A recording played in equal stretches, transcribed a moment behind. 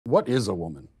What is a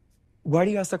woman? Why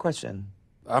do you ask that question?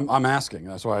 I'm asking.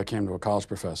 That's why I came to a college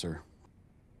professor.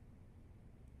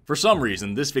 For some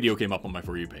reason, this video came up on my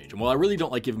For You page, and while I really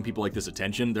don't like giving people like this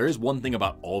attention, there is one thing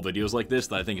about all videos like this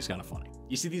that I think is kind of funny.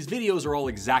 You see, these videos are all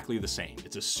exactly the same.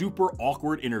 It's a super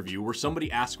awkward interview where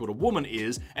somebody asks what a woman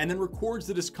is, and then records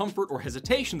the discomfort or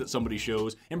hesitation that somebody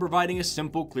shows in providing a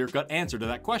simple, clear-cut answer to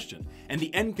that question. And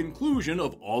the end conclusion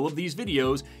of all of these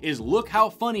videos is, look how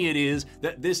funny it is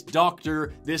that this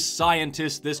doctor, this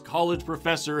scientist, this college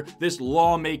professor, this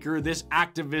lawmaker, this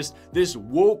activist, this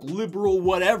woke liberal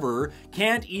whatever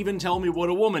can't even tell me what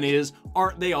a woman is.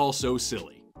 Aren't they all so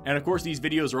silly? And of course, these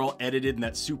videos are all edited in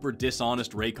that super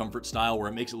dishonest Ray Comfort style where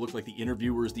it makes it look like the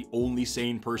interviewer is the only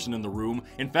sane person in the room.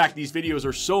 In fact, these videos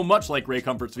are so much like Ray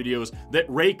Comfort's videos that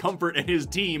Ray Comfort and his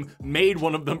team made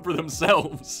one of them for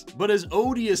themselves. But as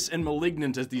odious and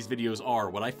malignant as these videos are,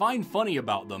 what I find funny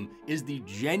about them is the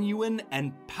genuine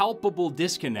and palpable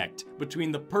disconnect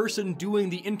between the person doing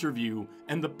the interview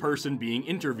and the person being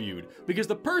interviewed. Because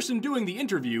the person doing the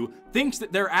interview thinks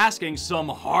that they're asking some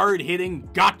hard-hitting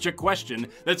gotcha question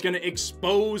that's going to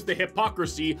expose the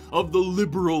hypocrisy of the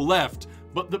liberal left.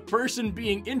 But the person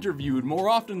being interviewed, more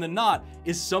often than not,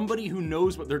 is somebody who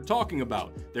knows what they're talking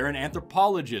about. They're an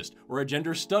anthropologist, or a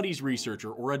gender studies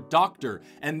researcher, or a doctor,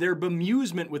 and their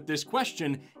bemusement with this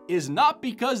question is not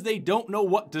because they don't know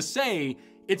what to say,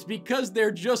 it's because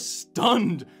they're just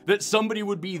stunned that somebody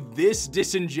would be this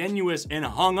disingenuous and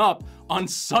hung up on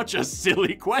such a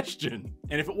silly question.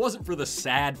 And if it wasn't for the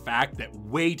sad fact that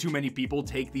way too many people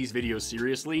take these videos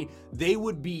seriously, they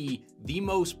would be the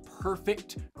most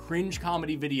perfect cringe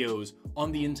comedy videos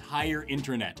on the entire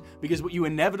internet. Because what you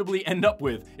inevitably end up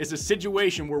with is a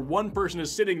situation where one person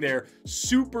is sitting there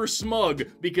super smug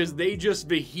because they just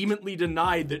vehemently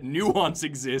denied that nuance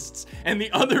exists, and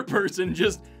the other person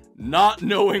just not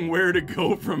knowing where to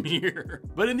go from here.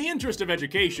 But in the interest of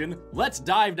education, let's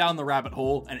dive down the rabbit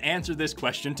hole and answer this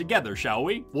question together, shall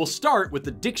we? We'll start with the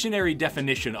dictionary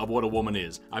definition of what a woman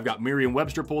is. I've got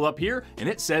Merriam-Webster pulled up here, and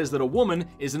it says that a woman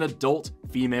is an adult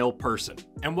female person.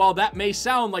 And while that may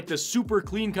sound like the super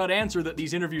clean-cut answer that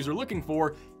these interviews are looking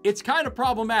for, it's kind of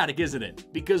problematic, isn't it?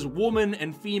 Because woman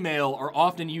and female are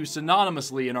often used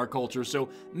synonymously in our culture, so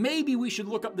maybe we should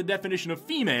look up the definition of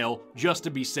female just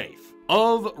to be safe.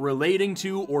 Of, relating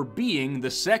to, or being the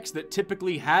sex that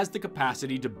typically has the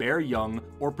capacity to bear young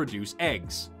or produce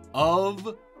eggs.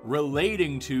 Of,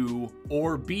 relating to,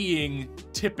 or being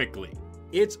typically.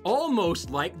 It's almost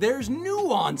like there's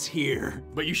nuance here.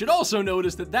 But you should also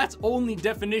notice that that's only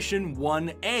definition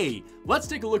 1A. Let's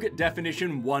take a look at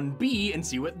definition 1B and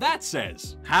see what that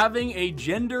says. Having a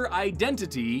gender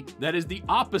identity that is the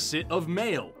opposite of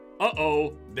male.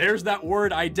 Uh-oh, there's that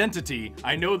word identity.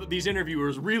 I know that these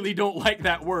interviewers really don't like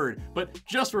that word, but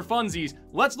just for funsies,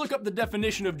 let's look up the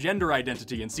definition of gender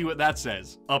identity and see what that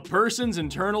says. A person's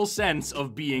internal sense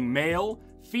of being male,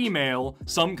 female,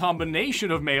 some combination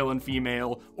of male and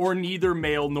female, or neither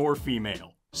male nor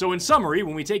female. So in summary,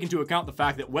 when we take into account the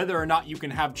fact that whether or not you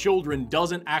can have children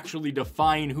doesn't actually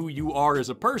define who you are as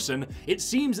a person, it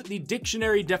seems that the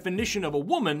dictionary definition of a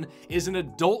woman is an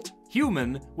adult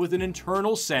human with an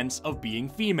internal sense of being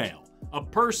female. A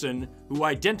person who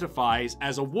identifies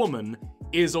as a woman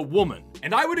is a woman.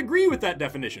 And I would agree with that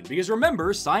definition, because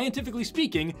remember, scientifically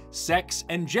speaking, sex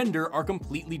and gender are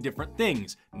completely different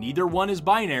things. Neither one is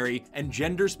binary, and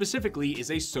gender specifically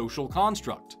is a social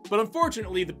construct. But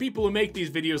unfortunately, the people who make these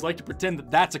videos like to pretend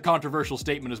that that's a controversial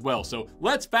statement as well, so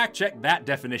let's fact check that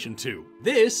definition too.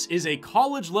 This is a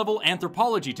college-level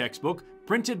anthropology textbook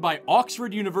printed by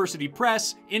Oxford University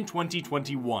Press in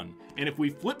 2021. And if we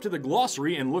flip to the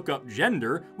glossary and look up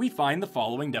gender, we find the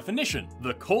following definition: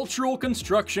 the cultural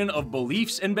construction of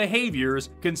beliefs and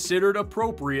behaviors considered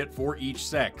appropriate for each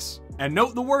sex. And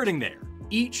note the wording there.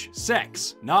 Each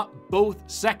sex, not both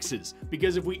sexes,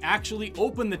 because if we actually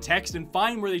open the text and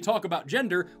find where they talk about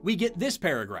gender, we get this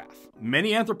paragraph.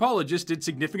 Many anthropologists did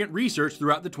significant research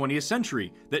throughout the 20th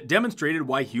century that demonstrated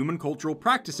why human cultural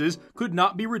practices could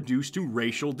not be reduced to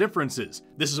racial differences.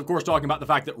 This is of course talking about the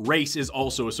fact that race is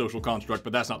also a social construct,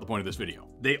 but that's not the point of this video.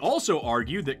 They also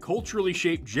argued that culturally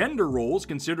shaped gender roles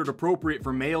considered appropriate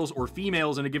for males or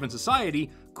females in a given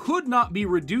society could not be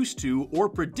reduced to or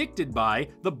predicted by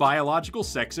the biological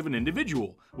sex of an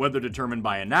individual, whether determined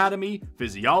by anatomy,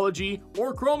 physiology,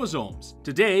 or chromosomes.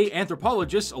 Today,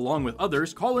 anthropologists, along with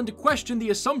others, call into question the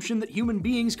assumption that human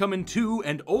beings come in two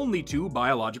and only two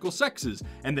biological sexes,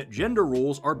 and that gender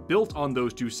roles are built on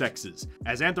those two sexes.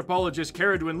 As anthropologist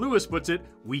Caradwin Lewis puts it,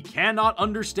 we cannot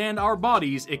understand our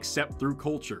bodies except through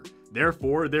culture.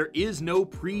 Therefore, there is no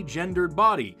pre-gendered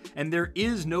body, and there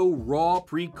is no raw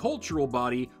pre-cultural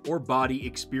body or body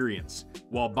experience.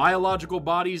 While biological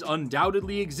bodies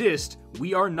undoubtedly exist,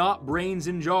 we are not brains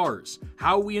in jars.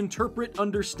 How we interpret,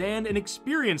 understand, and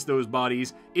experience those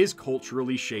bodies is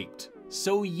culturally shaped.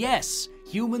 So yes,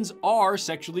 humans are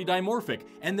sexually dimorphic,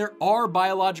 and there are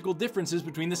biological differences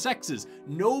between the sexes.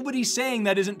 Nobody's saying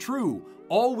that isn't true.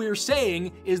 All we're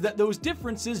saying is that those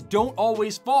differences don't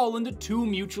always fall into two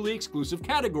mutually exclusive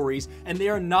categories, and they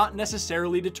are not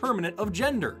necessarily determinate of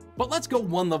gender. But let's go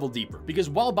one level deeper, because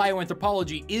while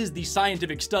bioanthropology is the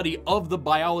scientific study of the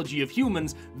biology of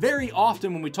humans, very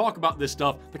often when we talk about this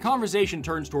stuff, the conversation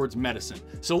turns towards medicine.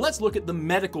 So let's look at the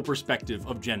medical perspective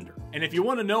of gender. And if you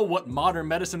want to know what modern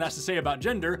medicine has to say about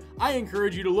gender, I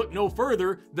encourage you to look no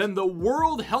further than the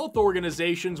World Health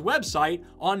Organization's website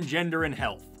on gender and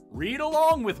health. Read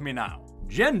along with me now.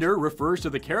 Gender refers to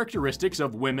the characteristics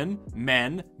of women,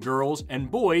 men, girls,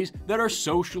 and boys that are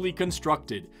socially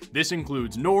constructed. This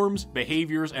includes norms,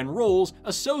 behaviors, and roles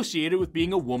associated with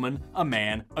being a woman, a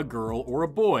man, a girl, or a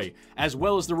boy, as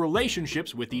well as the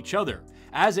relationships with each other.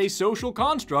 As a social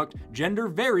construct, gender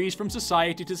varies from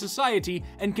society to society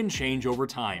and can change over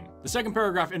time. The second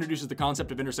paragraph introduces the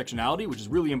concept of intersectionality, which is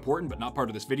really important but not part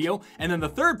of this video. And then the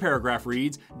third paragraph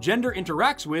reads, gender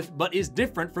interacts with but is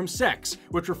different from sex,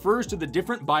 which refers to the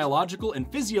different biological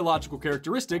and physiological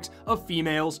characteristics of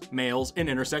females, males, and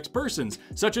intersex persons,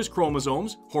 such as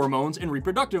chromosomes, hormones, and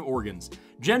reproductive organs.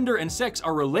 Gender and sex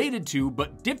are related to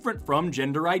but different from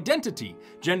gender identity.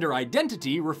 Gender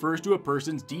identity refers to a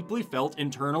person's deeply felt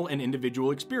internal and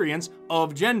individual experience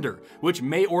of gender, which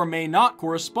may or may not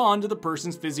correspond to the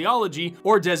person's physiology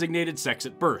or designated sex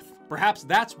at birth. Perhaps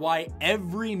that's why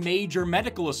every major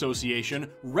medical association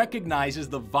recognizes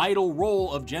the vital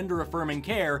role of gender-affirming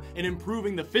care in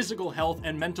improving the physical health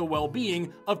and mental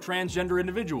well-being of transgender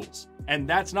individuals. And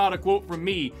that's not a quote from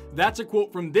me, that's a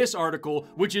quote from this article,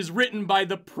 which is written by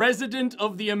the president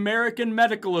of the American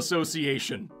Medical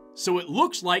Association. So it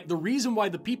looks like the reason why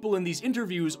the people in these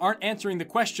interviews aren't answering the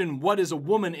question, what is a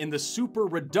woman, in the super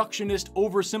reductionist,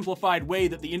 oversimplified way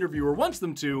that the interviewer wants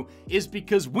them to, is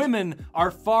because women are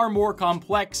far more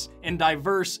complex and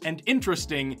diverse and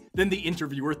interesting than the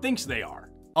interviewer thinks they are.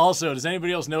 Also, does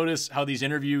anybody else notice how these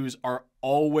interviews are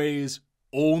always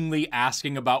only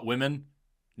asking about women?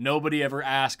 Nobody ever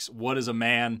asks, what is a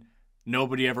man?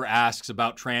 Nobody ever asks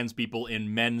about trans people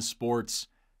in men's sports.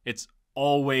 It's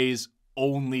always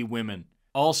only women.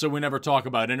 Also, we never talk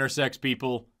about intersex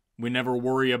people. We never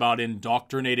worry about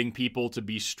indoctrinating people to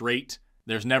be straight.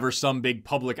 There's never some big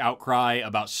public outcry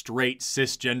about straight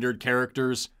cisgendered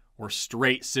characters, or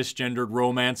straight cisgendered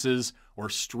romances, or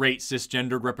straight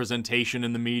cisgendered representation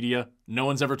in the media. No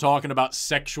one's ever talking about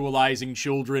sexualizing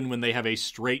children when they have a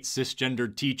straight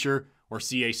cisgendered teacher, or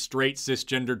see a straight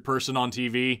cisgendered person on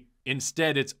TV.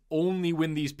 Instead, it's only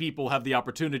when these people have the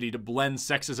opportunity to blend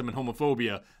sexism and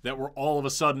homophobia that we're all of a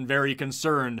sudden very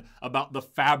concerned about the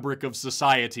fabric of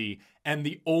society, and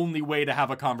the only way to have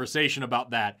a conversation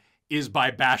about that is by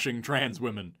bashing trans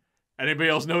women. Anybody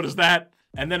else notice that?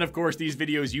 And then, of course, these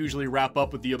videos usually wrap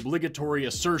up with the obligatory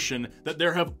assertion that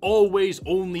there have always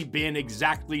only been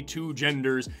exactly two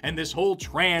genders, and this whole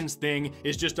trans thing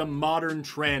is just a modern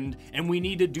trend, and we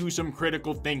need to do some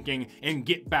critical thinking and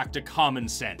get back to common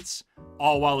sense.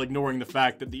 All while ignoring the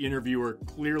fact that the interviewer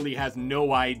clearly has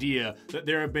no idea that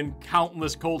there have been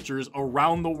countless cultures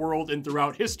around the world and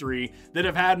throughout history that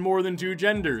have had more than two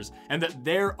genders, and that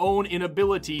their own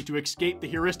inability to escape the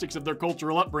heuristics of their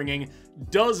cultural upbringing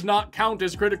does not count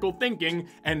as critical thinking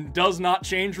and does not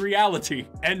change reality.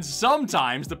 And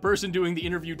sometimes the person doing the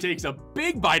interview takes a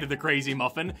big bite of the crazy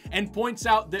muffin and points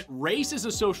out that race is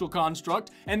a social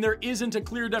construct and there isn't a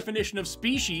clear definition of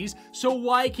species, so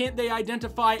why can't they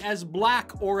identify as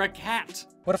black or a cat?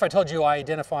 What if I told you I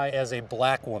identify as a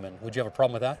black woman? Would you have a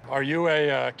problem with that? Are you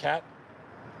a cat?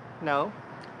 No.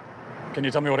 Can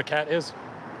you tell me what a cat is?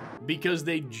 Because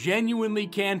they genuinely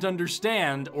can't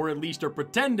understand, or at least are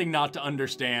pretending not to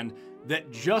understand,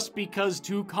 that just because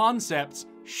two concepts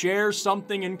share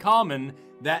something in common,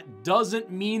 that doesn't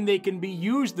mean they can be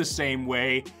used the same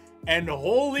way. And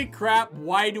holy crap,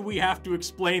 why do we have to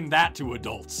explain that to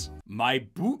adults? My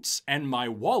boots and my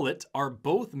wallet are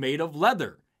both made of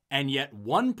leather, and yet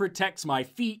one protects my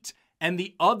feet and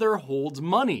the other holds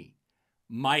money.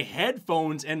 My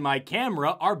headphones and my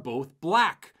camera are both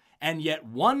black, and yet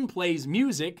one plays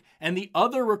music and the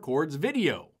other records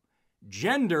video.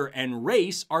 Gender and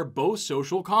race are both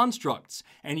social constructs,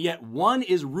 and yet one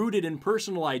is rooted in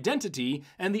personal identity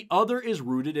and the other is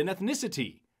rooted in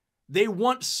ethnicity. They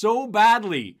want so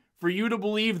badly for you to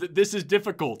believe that this is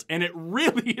difficult, and it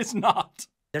really is not.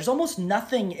 There's almost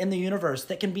nothing in the universe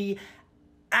that can be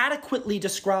adequately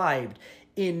described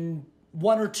in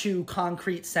one or two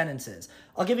concrete sentences.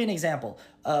 I'll give you an example.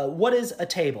 What is a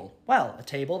table? Well, a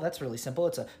table, that's really simple.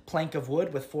 It's a plank of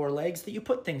wood with 4 legs that you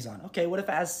put things on. Okay, what if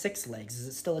it has 6 legs? Is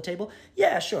it still a table?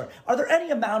 Yeah, sure. Are there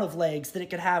any amount of legs that it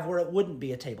could have where it wouldn't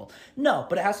be a table? No,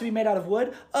 but it has to be made out of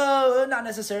wood? Not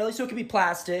necessarily. So it could be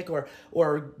plastic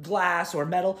or glass or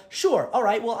metal. Sure. All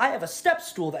right, well, I have a step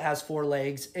stool that has 4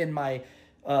 legs in my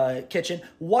kitchen.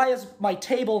 Why is my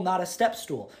table not a step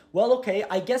stool? Well, okay,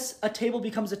 I guess a table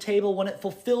becomes a table when it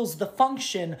fulfills the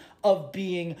function of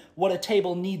being what a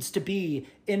table needs to be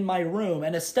in my room.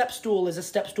 And a step stool is a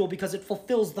step stool because it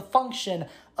fulfills the function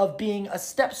of being a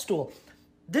step stool.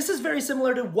 This is very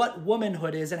similar to what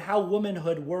womanhood is and how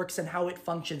womanhood works and how it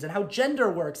functions and how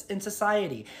gender works in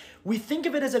society. We think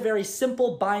of it as a very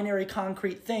simple, binary,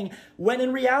 concrete thing, when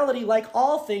in reality, like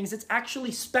all things, it's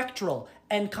actually spectral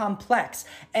and complex.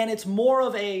 And it's more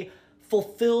of a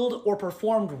fulfilled or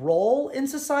performed role in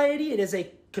society. It is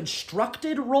a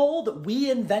constructed role that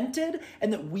we invented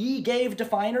and that we gave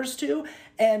definers to.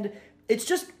 And it's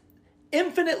just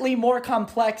infinitely more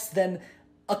complex than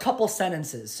a couple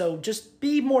sentences, so just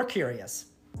be more curious.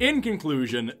 In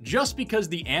conclusion, just because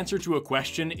the answer to a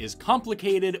question is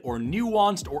complicated or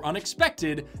nuanced or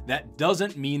unexpected, that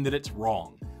doesn't mean that it's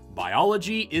wrong.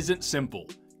 Biology isn't simple.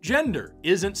 Gender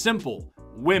isn't simple.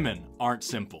 Women aren't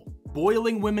simple.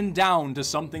 Boiling women down to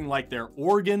something like their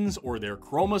organs or their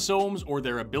chromosomes or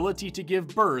their ability to give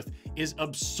birth is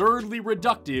absurdly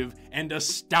reductive and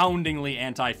astoundingly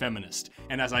anti-feminist.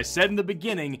 And as I said in the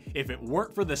beginning, if it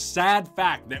weren't for the sad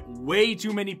fact that way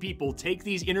too many people take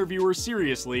these interviewers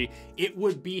seriously, it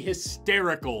would be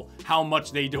hysterical how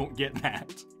much they don't get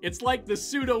that. It's like the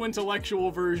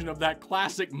pseudo-intellectual version of that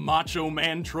classic macho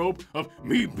man trope of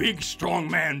me big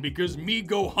strong man because me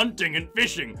go hunting and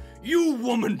fishing, you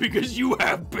woman because you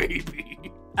have baby.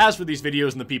 As for these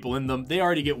videos and the people in them, they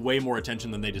already get way more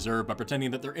attention than they deserve by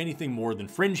pretending that they're anything more than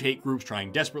fringe hate groups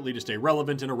trying desperately to stay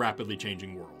relevant in a rapidly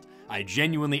changing world. I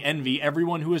genuinely envy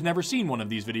everyone who has never seen one of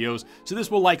these videos, so this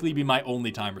will likely be my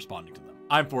only time responding to them.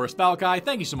 I'm Forrest Valkai,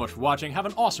 thank you so much for watching, have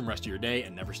an awesome rest of your day,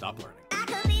 and never stop learning.